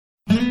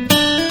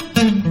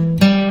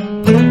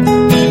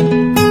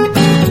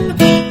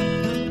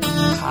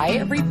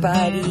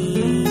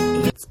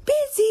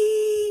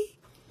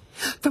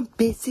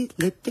busy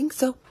living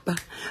sober,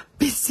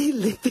 busy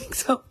living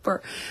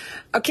sober.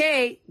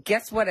 Okay,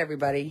 guess what,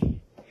 everybody?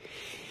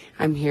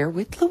 I'm here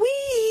with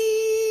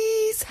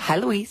Louise. Hi,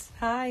 Louise.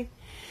 Hi.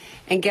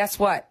 And guess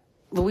what?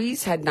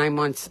 Louise had 9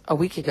 months a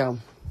week ago.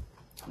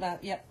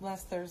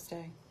 Last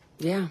Thursday.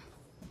 Yeah.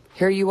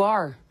 Here you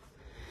are.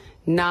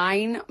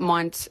 9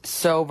 months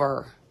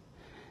sober.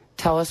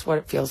 Tell us what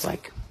it feels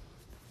like.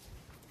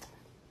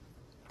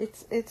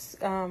 It's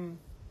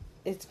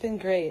been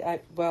great.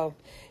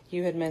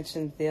 You had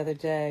mentioned the other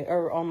day,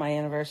 or on my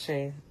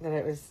anniversary,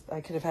 that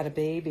I could have had a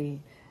baby.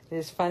 It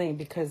is funny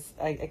because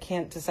I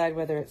can't decide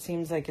whether it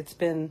seems like it's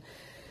been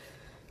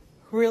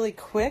really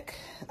quick,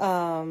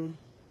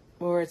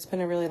 or it's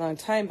been a really long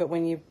time. But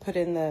when you put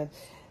in the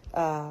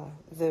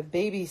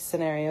baby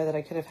scenario that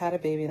I could have had a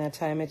baby in that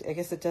time, I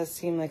guess it does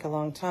seem like a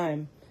long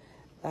time.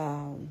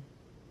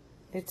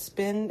 It's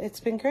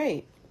been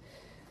great.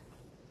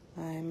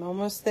 I'm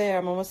almost there.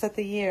 I'm almost at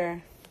the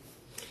year.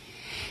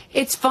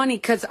 It's funny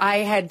because I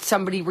had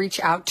somebody reach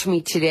out to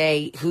me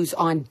today who's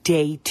on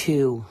day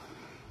 2.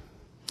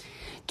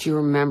 Do you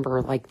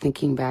remember,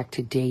 thinking back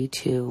to day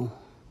 2?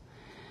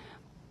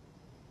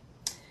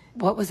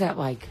 What was that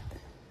like?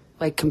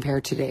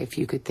 Compared to today, if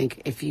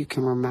you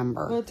can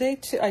remember. Well, day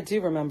 2, I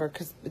do remember,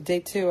 because day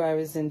 2 I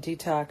was in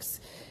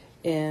detox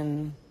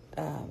in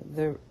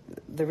the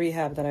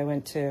rehab that I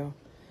went to,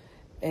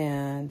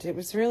 and it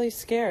was really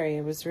scary.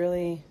 It was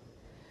really,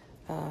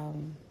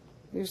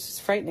 it was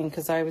just frightening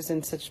because I was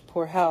in such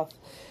poor health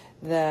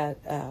that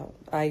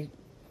I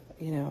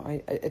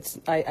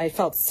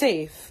felt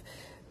safe.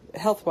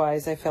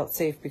 Health-wise, I felt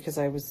safe because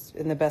I was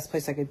in the best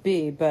place I could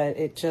be, but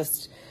it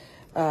just,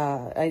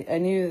 I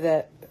knew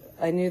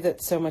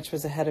that so much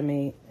was ahead of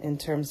me in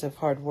terms of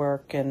hard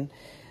work and,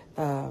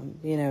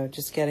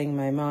 just getting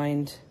my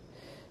mind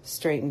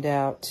straightened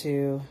out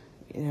to,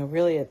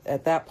 really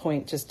at that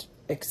point just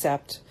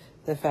accept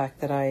the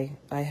fact that I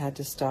had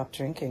to stop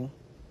drinking.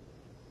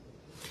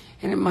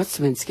 And it must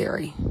have been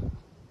scary.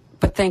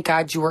 But thank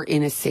God you were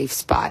in a safe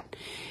spot.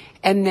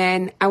 And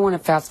then I want to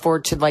fast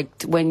forward to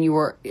when you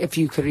were, if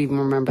you could even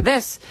remember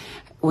this,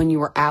 when you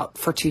were out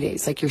for 2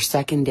 days, your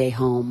second day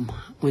home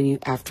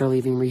after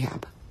leaving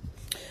rehab.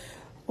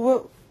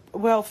 Well,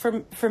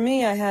 for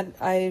me,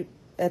 I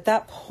at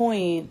that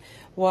point,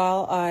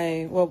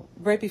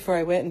 right before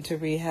I went into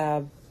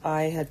rehab,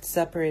 I had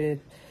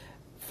separated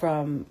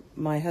from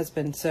my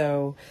husband.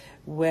 So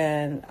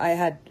when I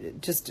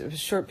had just a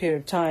short period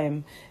of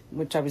time,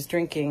 which I was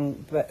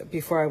drinking, but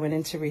before I went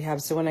into rehab.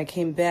 So when I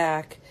came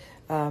back,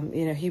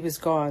 he was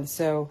gone.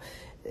 So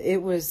it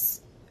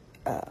was,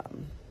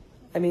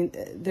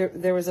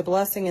 there was a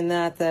blessing in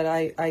that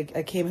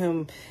I came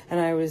home and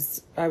I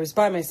was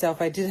by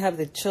myself. I did have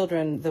the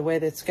children. The way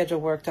the schedule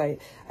worked, I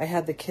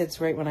had the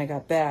kids right when I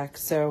got back.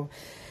 So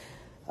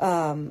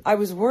I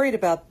was worried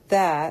about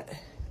that.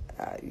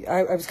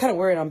 I was kind of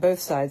worried on both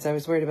sides. I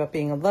was worried about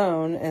being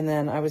alone, and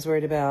then I was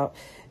worried about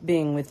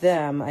being with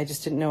them. I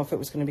just didn't know if it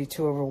was going to be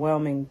too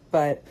overwhelming.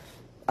 But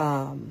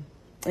I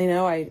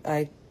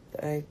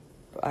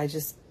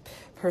just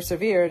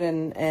persevered,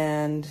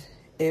 and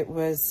it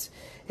was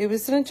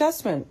an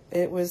adjustment.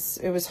 It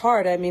was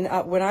hard. I mean,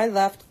 when I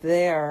left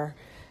there,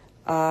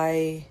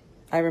 I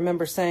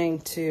remember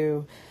saying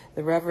to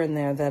the Reverend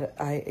there that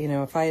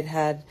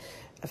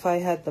if I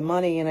had the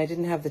money and I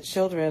didn't have the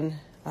children,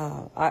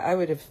 I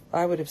would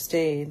have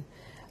stayed,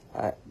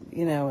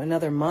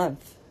 another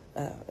month.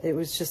 It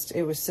was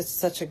just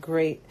such a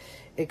great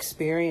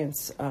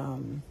experience,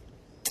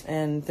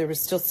 and there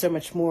was still so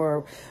much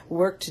more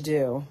work to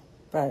do.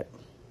 But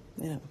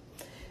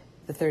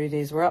the 30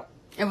 days were up.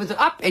 It was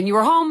up and you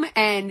were home,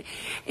 and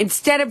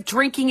instead of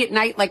drinking at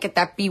night, at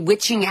that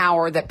bewitching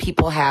hour that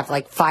people have,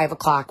 5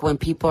 o'clock, when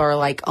people are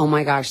like, oh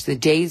my gosh, the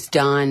day's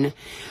done.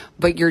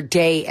 But your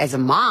day as a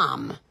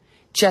mom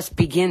just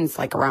begins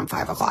around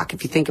 5 o'clock,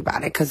 if you think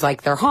about it, because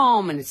they're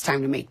home and it's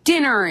time to make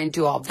dinner and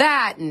do all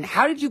that. And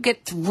how did you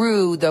get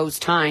through those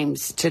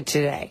times to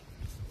today?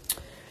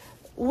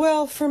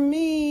 Well, for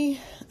me,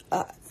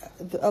 I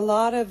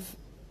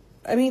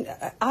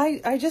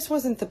just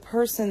wasn't the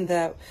person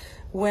that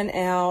went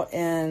out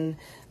and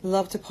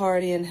loved to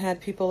party and had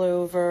people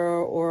over,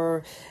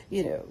 or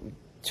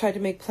tried to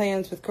make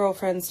plans with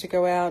girlfriends to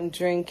go out and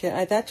drink.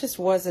 That just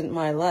wasn't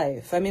my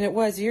life. I mean, it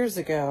was years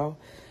ago,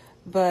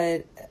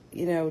 but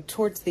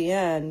towards the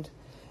end,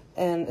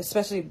 and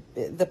especially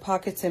the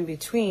pockets in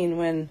between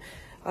when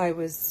I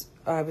was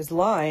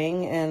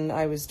lying and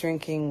I was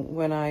drinking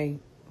when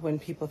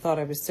people thought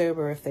I was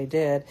sober, if they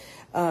did,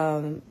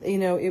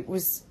 it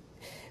was,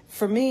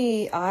 for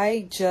me,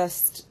 I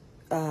just,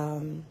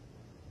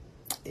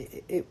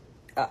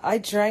 I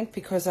drank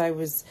because I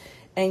was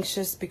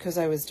anxious, because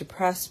I was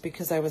depressed,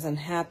 because I was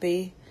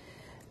unhappy.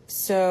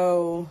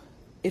 So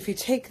if you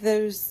take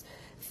those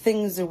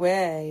things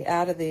away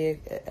out of the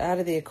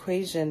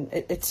equation,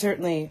 it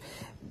certainly,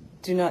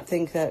 do not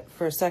think that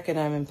for a second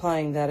I'm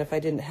implying that if I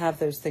didn't have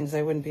those things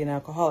I wouldn't be an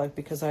alcoholic,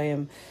 because I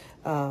am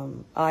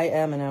an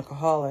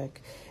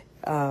alcoholic.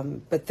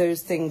 But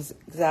those things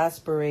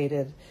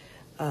exasperated,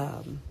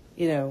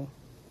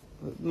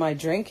 my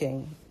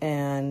drinking.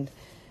 And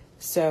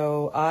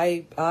so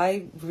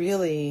I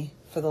really,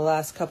 for the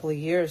last couple of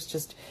years,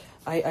 just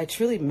I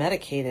truly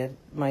medicated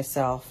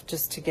myself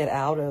just to get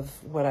out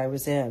of what I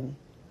was in.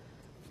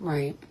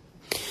 Right.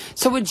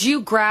 So would you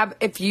grab,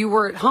 if you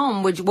were at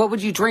home, what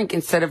would you drink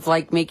instead of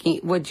like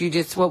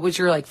what was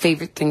your like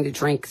favorite thing to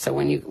drink? So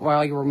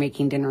while you were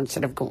making dinner,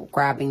 instead of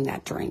grabbing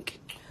that drink?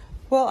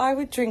 Well, I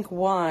would drink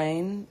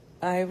wine.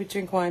 I would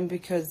drink wine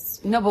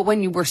because... No, but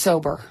when you were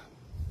sober.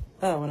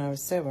 Oh, when I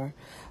was sober.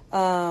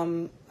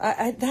 I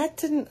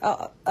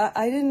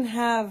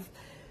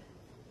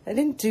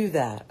didn't do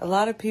that. A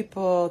lot of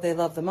people, they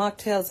love the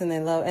mocktails and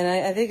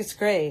I think it's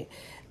great.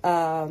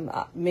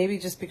 Maybe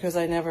just because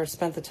I never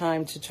spent the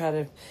time to try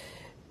to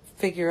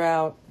figure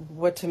out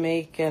what to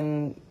make,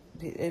 and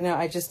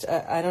I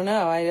don't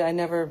know.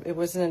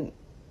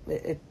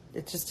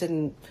 It just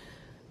didn't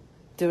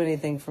do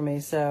anything for me.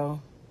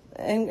 So,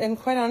 and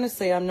quite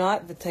honestly, I'm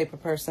not the type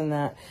of person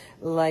that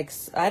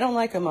I don't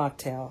like a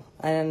mocktail,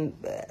 and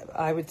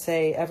I would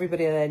say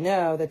everybody that I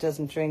know that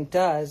doesn't drink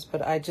does,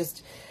 but I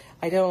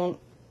don't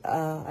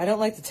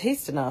like the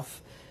taste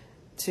enough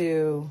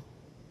to,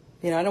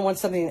 I don't want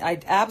something, I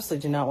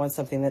absolutely do not want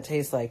something that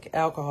tastes like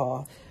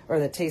alcohol, or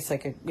that tastes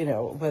like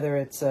whether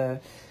it's a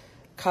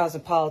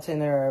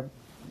Cosmopolitan or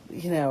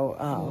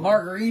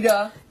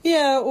margarita.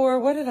 Yeah, or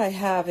what did I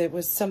have? It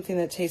was something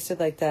that tasted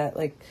like that,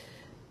 like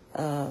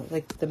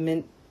the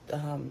mint,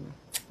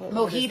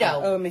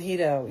 mojito. Oh,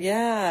 mojito.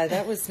 Yeah,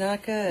 that was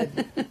not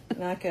good.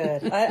 Not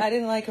good. I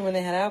didn't like it when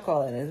they had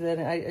alcohol in it.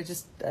 And I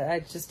just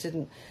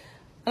didn't,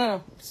 I don't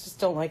know, just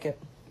don't like it.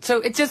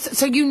 So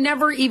you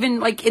never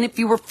even and if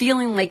you were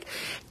feeling like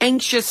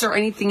anxious or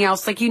anything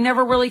else, you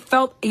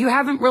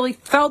haven't really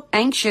felt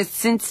anxious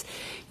since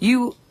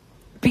you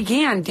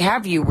began,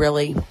 have you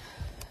really?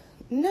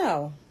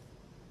 No.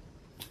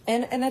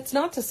 And that's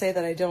not to say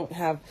that I don't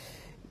have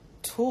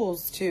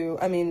tools to,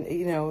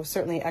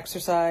 certainly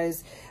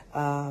exercise,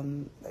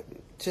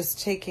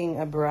 just taking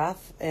a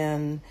breath,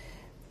 and,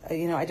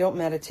 I don't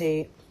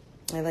meditate.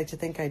 I like to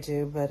think I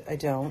do, but I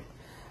don't.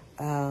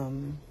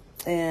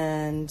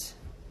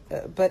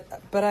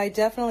 But I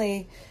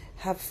definitely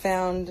have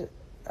found,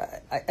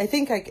 I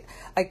think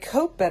I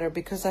cope better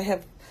because I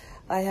have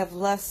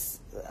less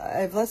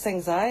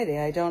anxiety.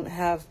 I don't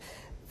have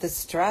the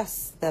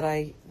stress that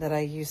I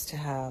used to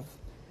have.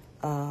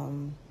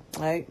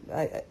 I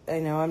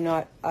know I'm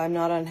not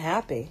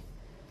unhappy.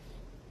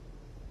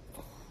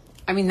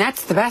 I mean,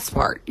 that's the best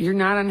part. You're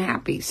not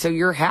unhappy. So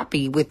you're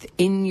happy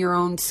within your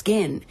own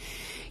skin.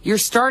 You're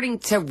starting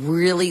to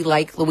really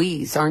like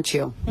Louise, aren't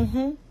you?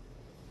 Mm-hmm.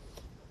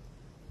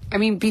 I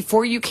mean,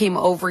 before you came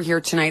over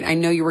here tonight, I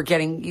know you were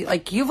getting, you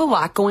have a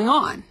lot going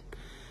on.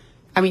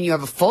 I mean, you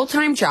have a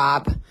full-time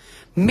job,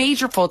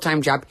 major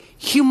full-time job,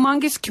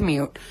 humongous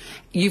commute.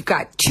 You've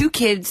got 2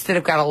 kids that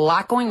have got a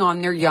lot going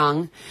on. They're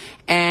young,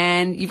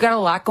 and you've got a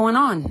lot going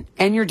on,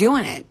 and you're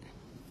doing it.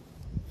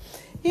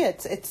 Yeah,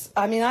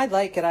 I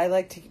like it. I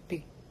like to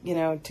be,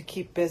 to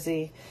keep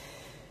busy.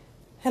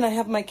 And I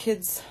have my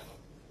kids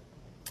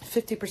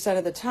 50%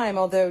 of the time,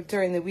 although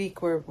during the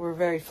week we're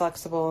very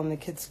flexible, and the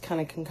kids kind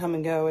of can come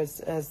and go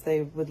as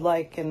they would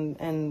like,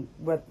 and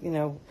what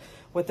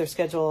their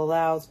schedule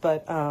allows.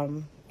 But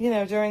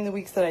during the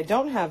weeks that I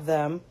don't have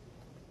them,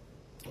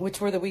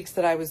 which were the weeks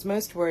that I was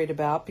most worried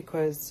about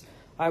because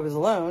I was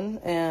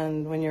alone,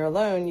 and when you're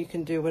alone you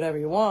can do whatever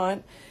you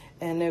want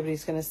and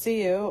nobody's going to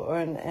see you,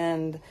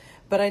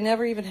 but I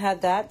never even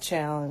had that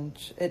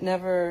challenge.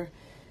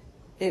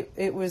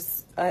 It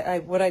was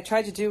what I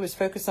tried to do was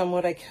focus on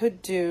what I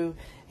could do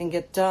and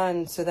get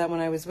done, so that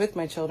when I was with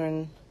my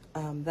children,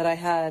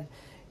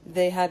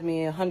 they had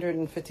me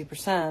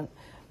 150%.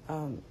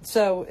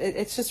 So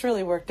it's just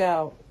really worked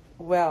out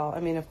well. I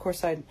mean, of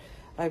course, I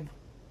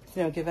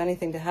give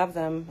anything to have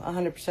them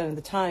 100% of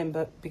the time,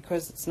 but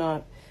because it's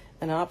not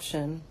an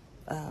option,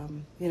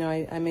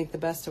 I make the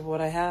best of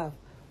what I have.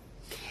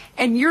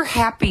 And your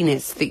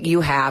happiness that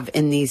you have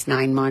in these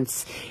 9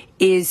 months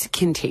is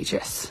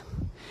contagious.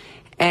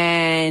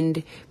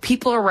 And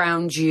people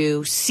around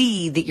you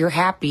see that you're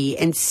happy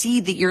and see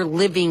that you're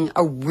living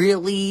a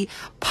really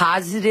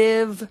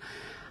positive,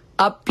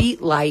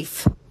 upbeat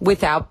life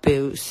without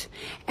booze.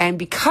 And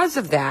because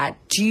of that,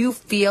 do you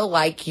feel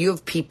like you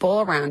have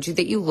people around you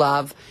that you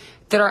love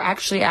that are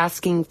actually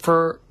asking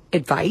for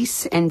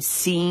advice and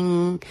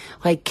seeing,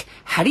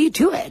 how do you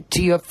do it?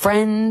 Do you have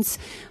friends?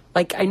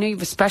 I know you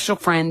have a special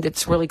friend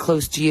that's really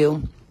close to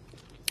you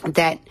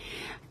that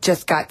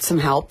just got some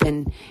help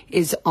and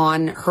is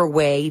on her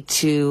way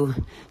to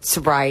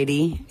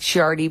sobriety. She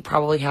already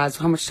probably has.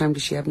 How much time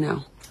does she have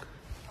now?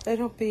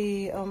 It'll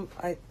be,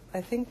 I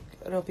think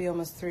it'll be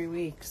almost 3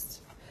 weeks.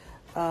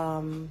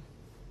 Or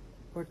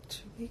 2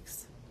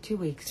 weeks? 2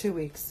 weeks. 2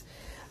 weeks.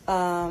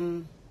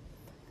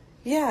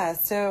 Yeah,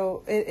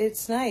 so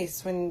it's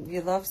nice when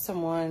you love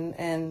someone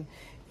and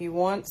you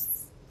want,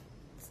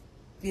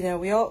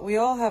 we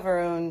all have our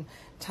own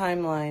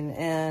timeline,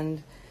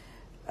 and,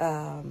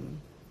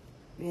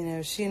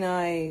 she and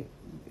I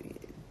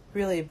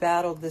really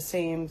battled the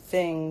same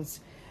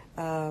things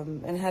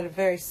and had a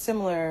very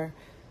similar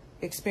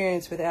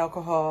experience with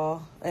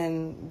alcohol,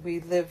 and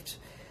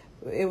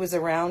it was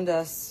around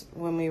us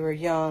when we were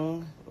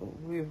young.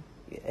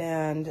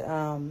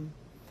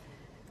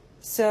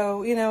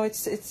 So,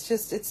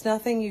 it's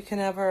nothing you can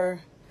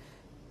ever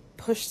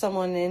push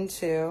someone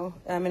into.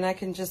 I mean, I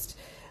can just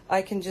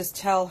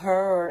tell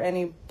her or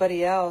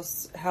anybody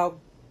else how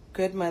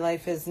good my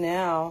life is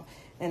now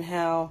and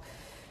how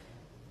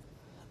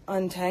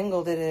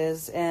untangled it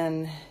is,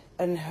 and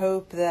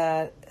hope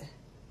that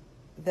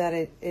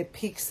it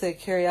piques the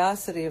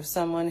curiosity of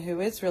someone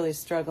who is really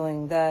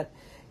struggling, that,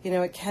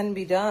 it can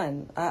be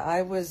done.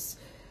 I was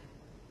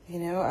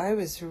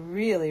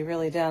really,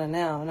 really down and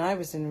out, and I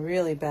was in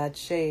really bad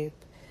shape.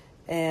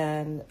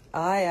 And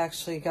I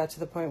actually got to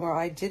the point where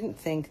I didn't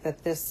think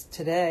that this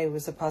today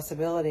was a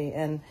possibility,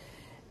 and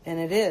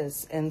it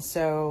is. And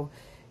so,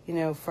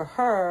 for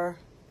her,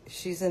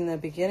 she's in the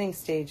beginning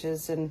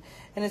stages, and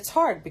it's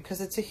hard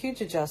because it's a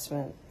huge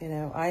adjustment.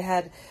 I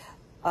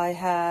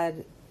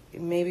had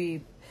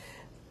maybe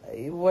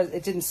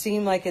it didn't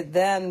seem like it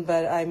then,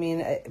 but I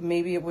mean,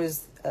 maybe it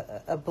was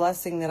a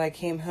blessing that I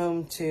came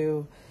home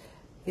to,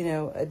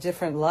 a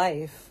different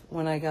life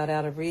when I got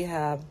out of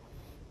rehab,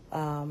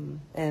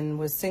 and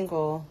was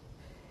single.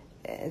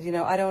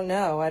 I don't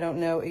know.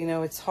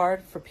 It's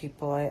hard for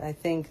people. I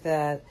think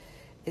that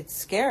it's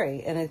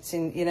scary, and it's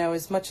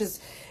as much as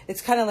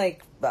it's kind of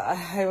like,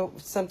 I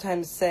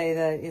sometimes say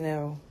that,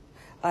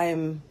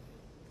 I'm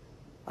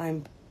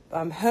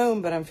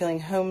home, but I'm feeling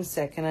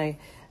homesick, and I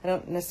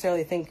don't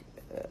necessarily think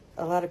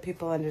a lot of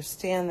people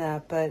understand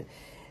that, but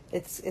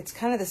it's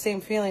kind of the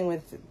same feeling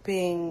with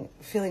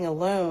feeling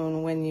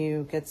alone when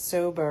you get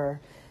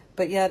sober,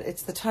 but yet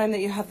it's the time that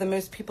you have the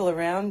most people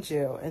around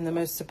you and the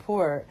most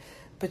support,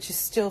 but you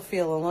still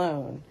feel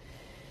alone.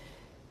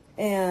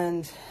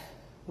 And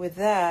with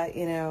that,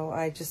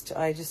 I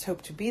just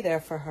hope to be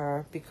there for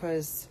her,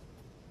 because,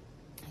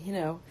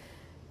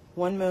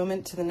 one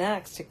moment to the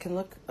next, it can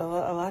look a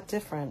lot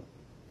different.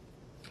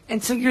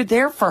 And so you're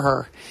there for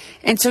her.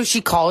 And so she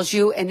calls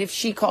you, and if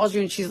she calls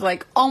you and she's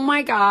like, oh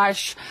my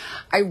gosh,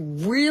 I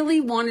really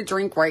want to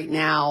drink right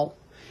now.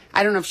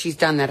 I don't know if she's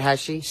done that, has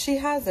she? She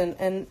hasn't,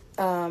 and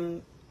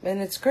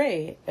it's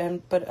great.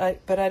 But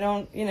I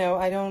don't,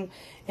 I don't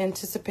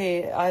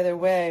anticipate either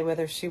way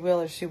whether she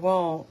will or she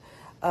won't.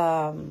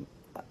 I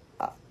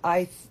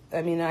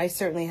mean, I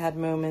certainly had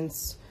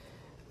moments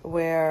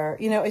where,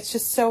 it's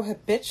just so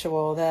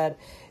habitual that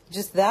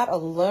just that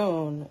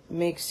alone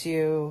makes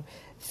you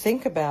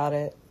think about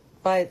it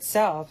by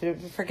itself.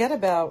 Forget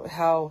about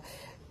how,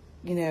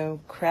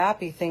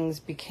 crappy things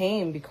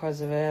became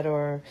because of it,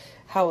 or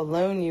how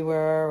alone you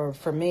were, or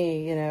for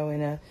me, in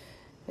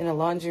a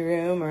laundry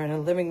room or in a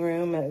living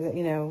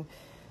room,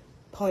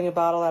 pulling a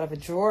bottle out of a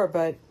drawer.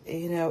 But,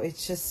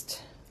 it's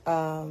just,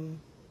 I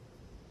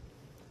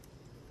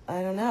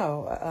don't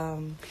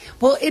know.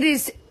 Well, it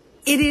is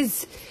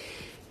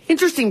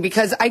interesting,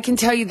 because I can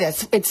tell you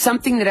this, it's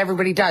something that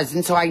everybody does.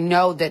 And so I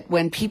know that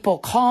when people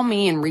call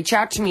me and reach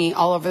out to me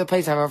all over the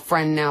place, I have a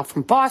friend now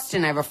from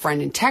Boston, I have a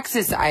friend in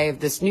Texas, I have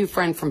this new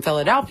friend from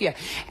Philadelphia,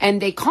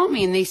 and they call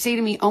me and they say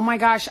to me, oh my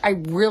gosh, I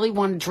really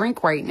want to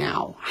drink right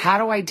now. How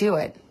do I do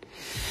it?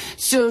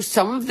 So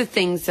some of the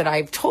things that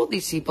I've told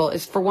these people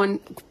is, for one,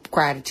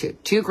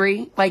 gratitude. Do you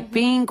agree? Like,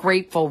 being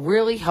grateful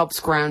really helps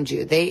ground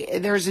you.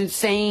 There's a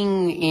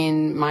saying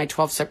in our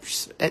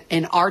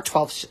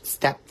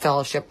 12-step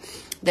fellowship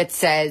that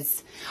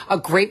says a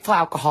grateful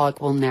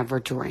alcoholic will never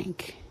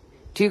drink.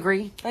 Do you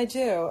agree? I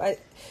do.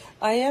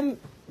 I'm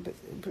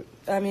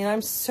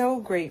so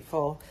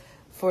grateful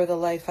for the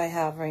life I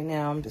have right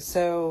now. I'm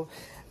so,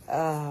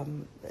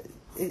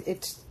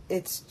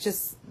 it's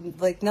just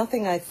like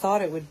nothing I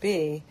thought it would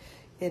be,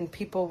 and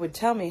people would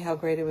tell me how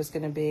great it was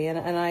going to be, and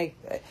I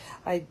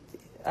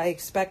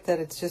expect that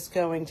it's just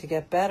going to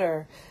get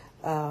better,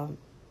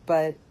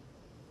 but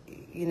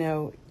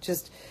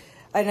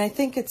and I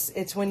think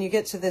it's when you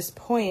get to this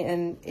point,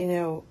 and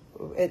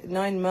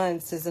 9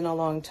 months isn't a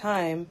long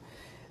time,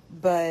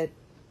 but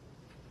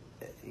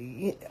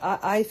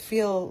I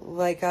feel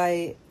like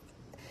I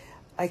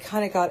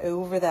kind of got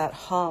over that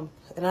hump,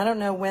 and I don't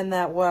know when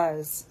that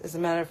was. As a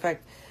matter of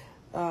fact,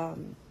 a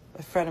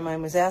friend of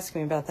mine was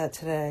asking me about that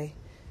today.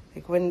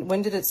 Like,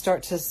 when did it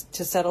start to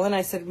settle in?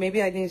 I said,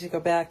 maybe I need to go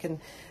back and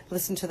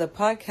listen to the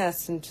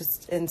podcast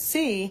and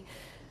see,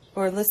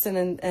 or listen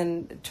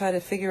and try to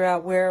figure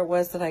out where it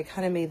was that I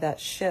kind of made that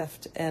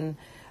shift. And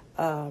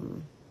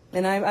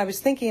I was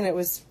thinking it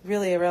was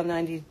really around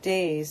 90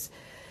 days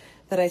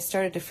that I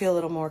started to feel a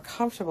little more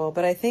comfortable.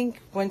 But I think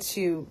once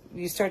you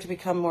start to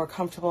become more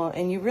comfortable,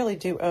 and you really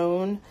do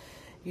own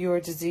your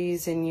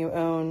disease, and you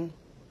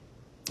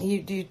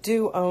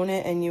do own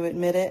it, and you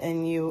admit it,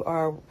 and you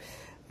are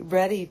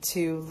ready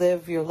to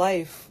live your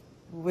life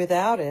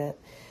without it,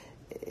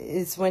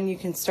 is when you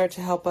can start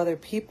to help other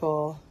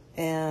people.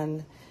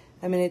 And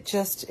I mean, it's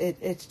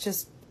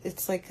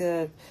like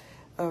a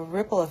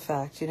ripple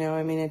effect,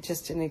 I mean,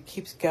 it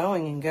keeps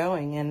going and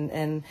going,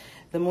 and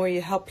the more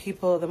you help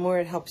people, the more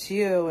it helps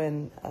you,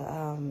 and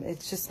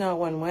it's just not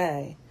one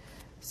way.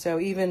 So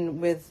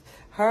even with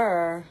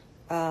her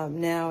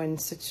now in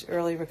such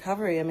early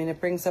recovery, I mean,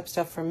 it brings up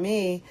stuff for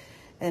me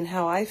and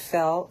how I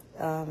felt.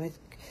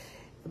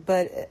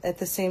 But at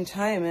the same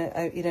time,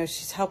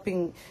 she's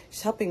helping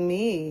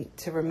me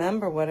to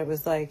remember what it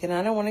was like, and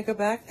I don't want to go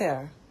back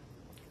there.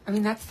 I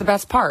mean, that's the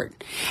best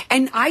part.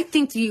 And I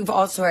think you've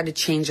also had to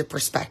change your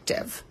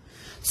perspective.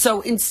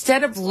 So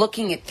instead of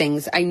looking at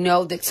things, I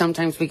know that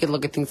sometimes we could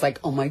look at things like,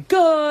 oh my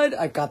God,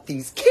 I've got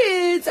these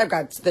kids, I've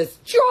got this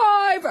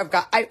drive,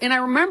 and I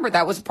remember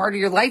that was part of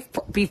your life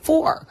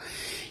before.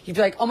 You'd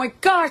be like, oh my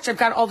gosh, I've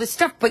got all this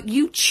stuff, but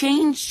you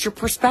changed your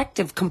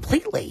perspective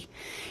completely.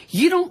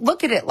 You don't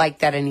look at it like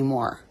that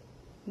anymore.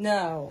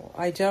 No,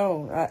 I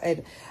don't.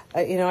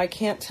 I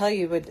can't tell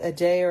you a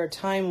day or a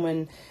time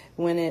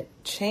when it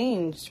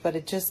changed, but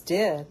it just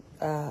did.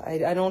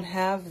 I don't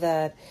have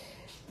the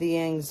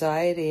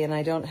anxiety, and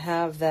I don't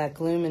have that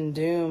gloom and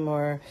doom,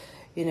 or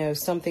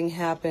something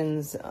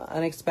happens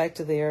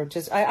unexpectedly, or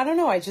just I don't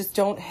know. I just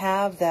don't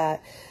have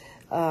that.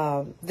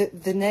 The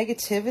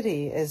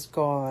negativity is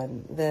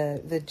gone.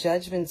 The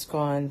judgment's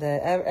gone.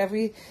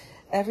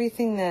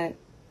 Everything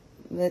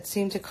that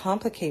seemed to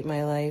complicate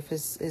my life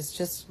is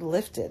just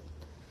lifted.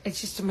 It's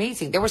just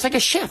amazing. There was like a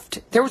shift.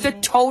 There was a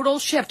total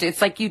shift.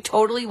 It's like you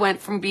totally went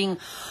from being,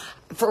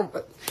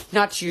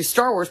 not to use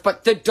Star Wars,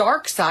 but the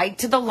dark side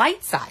to the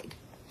light side.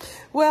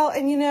 Well,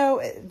 and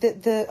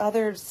the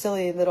other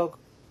silly little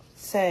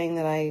saying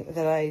that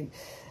I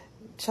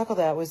chuckled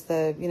at was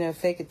the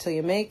fake it till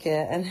you make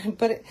it,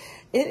 but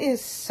it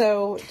is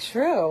so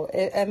true.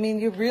 I mean,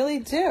 you really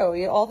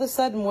do. All of a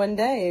sudden one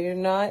day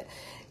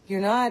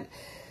you're not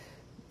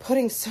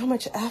putting so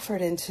much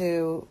effort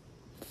into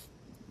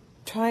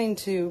trying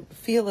to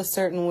feel a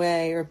certain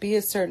way or be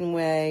a certain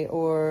way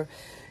or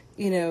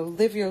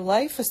live your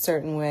life a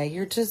certain way.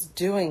 You're just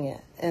doing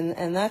it,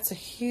 and that's a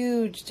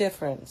huge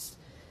difference.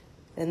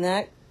 And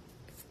that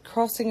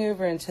crossing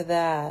over into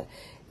that,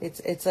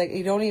 it's like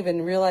you don't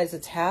even realize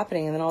it's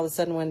happening, and then all of a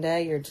sudden one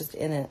day you're just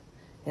in it,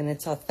 and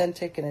it's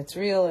authentic and it's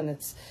real, and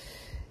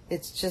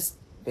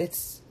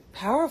it's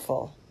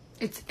powerful.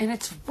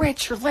 It's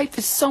rich. Your life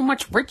is so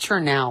much richer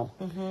now.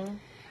 Mm-hmm.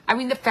 I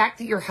mean, the fact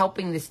that you're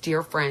helping this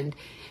dear friend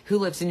who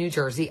lives in New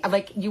Jersey,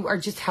 like, you are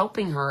just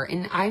helping her.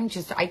 And I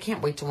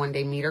can't wait to one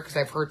day meet her because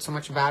I've heard so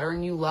much about her,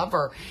 and you love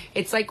her.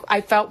 It's like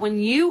I felt when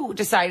you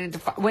decided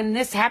when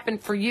this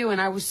happened for you, and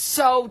I was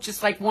so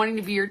just like wanting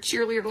to be your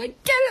cheerleader,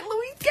 like, get it,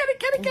 Louise,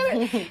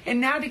 get it. And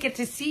now to get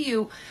to see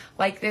you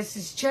like this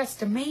is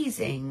just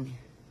amazing.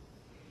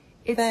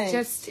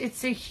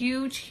 It's a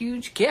huge,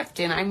 huge gift.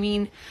 And I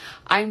mean,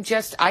 I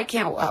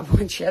can't,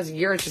 when she has a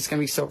year, it's just going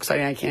to be so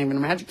exciting. I can't even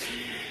imagine.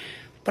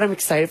 But I'm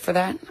excited for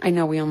that. I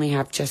know we only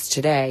have just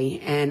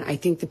today. And I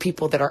think the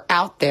people that are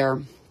out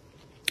there,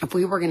 if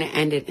we were going to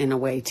end it in a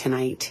way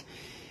tonight,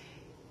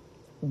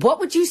 what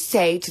would you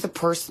say to the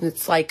person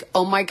that's like,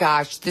 oh my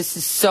gosh, this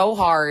is so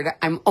hard.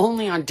 I'm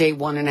only on day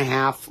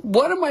 1.5.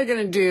 What am I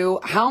going to do?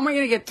 How am I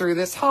going to get through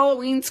this?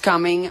 Halloween's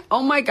coming.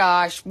 Oh my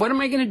gosh, what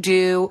am I going to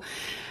do?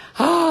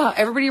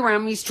 Everybody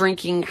around me is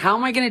drinking. How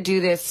am I going to do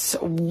this?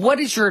 What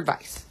is your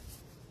advice?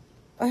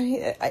 I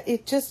mean,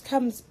 it just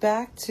comes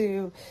back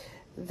to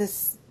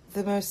this.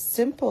 The most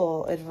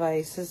simple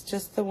advice is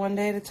just the one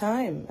day at a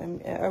time.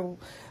 And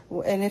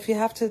if you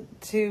have to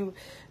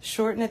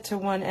shorten it to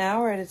 1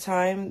 hour at a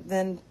time,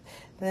 then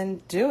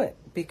do it,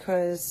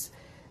 because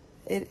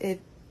it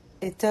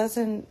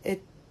doesn't.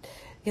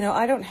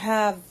 I don't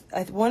have.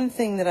 One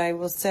thing that I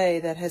will say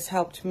that has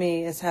helped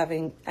me is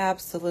having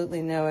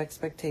absolutely no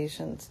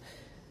expectations.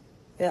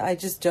 I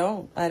just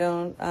don't.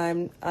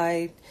 I'm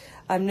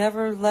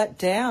never let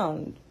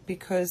down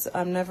because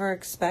I'm never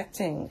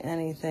expecting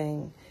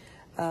anything.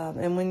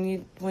 And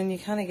when you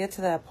kind of get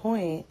to that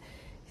point,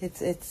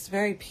 it's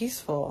very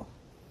peaceful.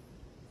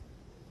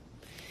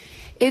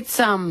 It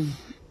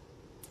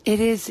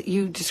is,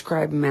 you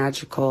describe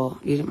magical.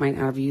 You might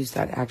not have used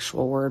that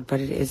actual word,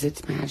 but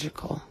it's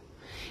magical.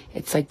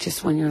 It's like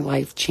just when your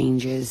life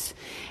changes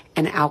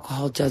and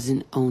alcohol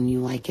doesn't own you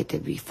like it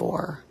did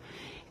before.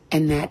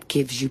 And that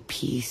gives you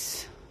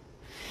peace.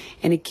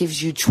 And it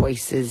gives you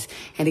choices.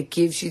 And it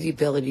gives you the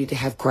ability to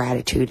have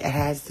gratitude. It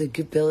has the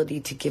ability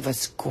to give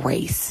us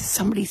grace.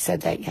 Somebody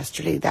said that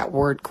yesterday, that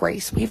word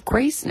grace. We have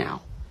grace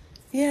now.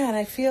 Yeah, and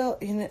I feel,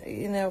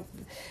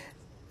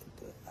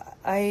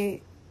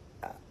 I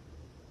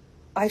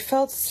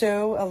felt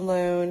so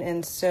alone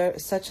and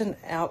such an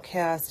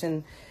outcast,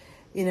 and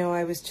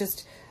I was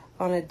just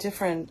on a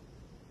different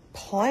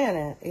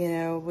planet,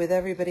 with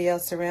everybody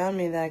else around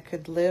me that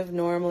could live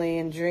normally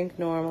and drink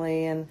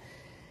normally, and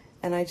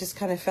I just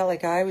kind of felt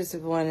like I was the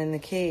one in the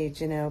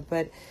cage,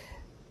 but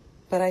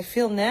I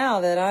feel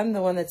now that I'm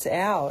the one that's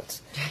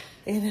out,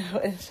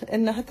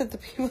 and not that the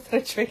people that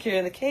are drinking are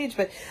in the cage,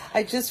 but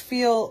I just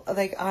feel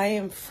like I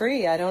am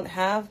free. I don't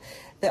have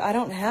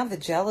the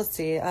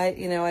jealousy.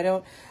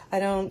 I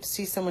don't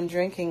see someone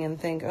drinking and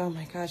think, oh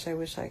my gosh, I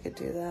wish I could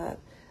do that.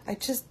 I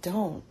just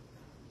don't.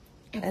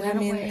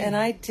 And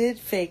I did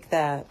fake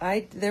that.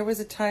 There was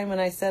a time when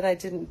I said I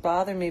didn't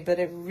bother me, but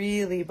it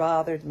really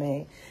bothered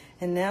me.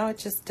 And now it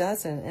just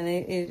doesn't. And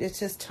it's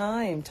just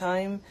time.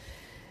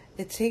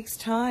 It takes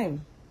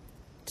time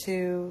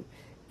to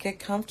get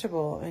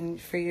comfortable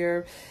and for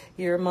your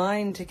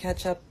mind to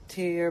catch up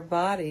to your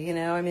body.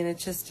 I mean,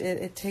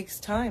 it takes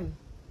time.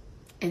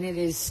 And it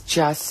is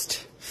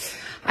just,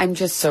 I'm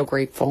just so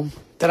grateful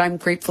I'm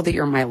grateful that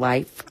you're in my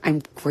life.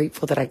 I'm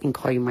grateful that I can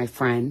call you my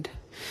friend.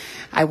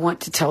 I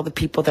want to tell the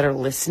people that are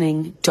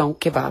listening, don't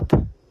give up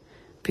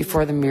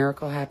before the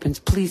miracle happens.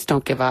 Please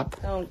don't give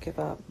up. Don't give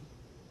up.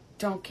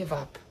 Don't give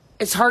up.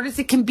 As hard as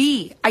it can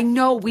be. I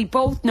know, we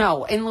both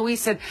know. And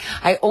Louise said,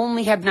 I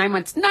only have 9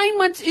 months. 9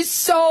 months is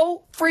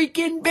so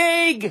freaking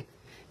big.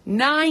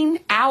 9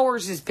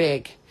 hours is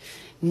big.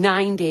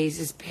 9 days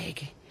is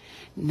big.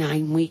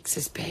 9 weeks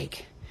is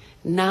big.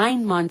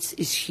 9 months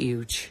is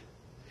huge.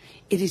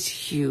 It is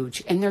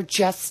huge. And they're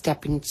just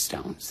stepping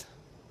stones.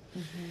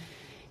 Mm-hmm.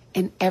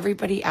 And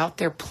everybody out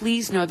there,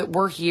 please know that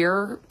we're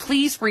here.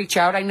 Please reach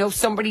out. I know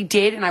somebody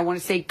did, and I want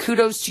to say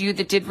kudos to you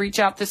that did reach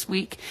out this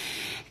week.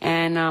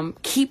 And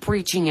keep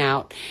reaching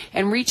out.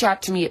 And reach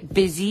out to me at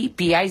Busy,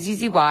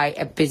 B-I-Z-Z-Y,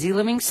 at Busy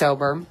Living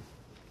Sober,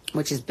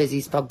 which is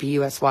busy spelled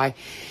B-U-S-Y.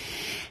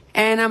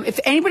 And if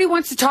anybody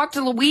wants to talk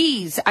to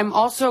Louise, I'm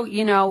also,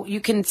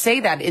 you can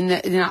say that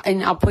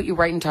and I'll put you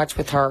right in touch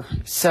with her.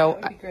 So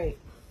that would be great.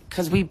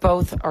 Because we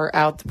both are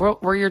out.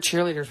 We're your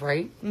cheerleaders,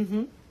 right?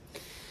 Mm-hmm.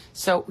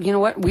 So, you know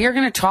what? We are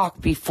going to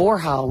talk before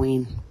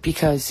Halloween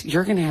because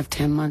you're going to have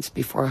 10 months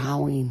before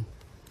Halloween.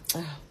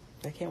 Oh,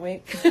 I can't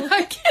wait. I can't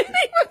even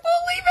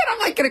believe it. I'm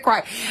like going to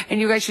cry. And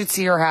you guys should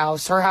see her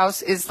house. Her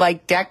house is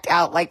like decked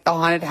out like the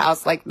haunted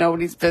house, like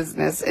nobody's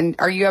business. And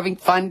are you having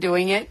fun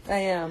doing it? I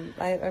am.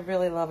 I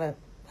really love it.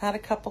 Had a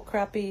couple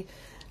crappy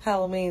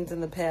Halloweens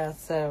in the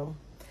past, so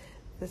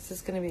this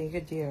is going to be a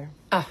good year.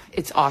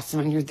 It's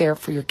awesome. And you're there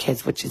for your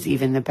kids, which is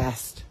even the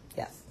best.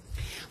 Yes.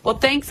 Well,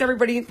 thanks,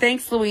 everybody.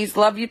 Thanks, Louise.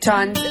 Love you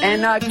tons.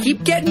 And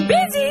keep getting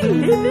busy.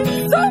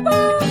 Living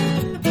sober.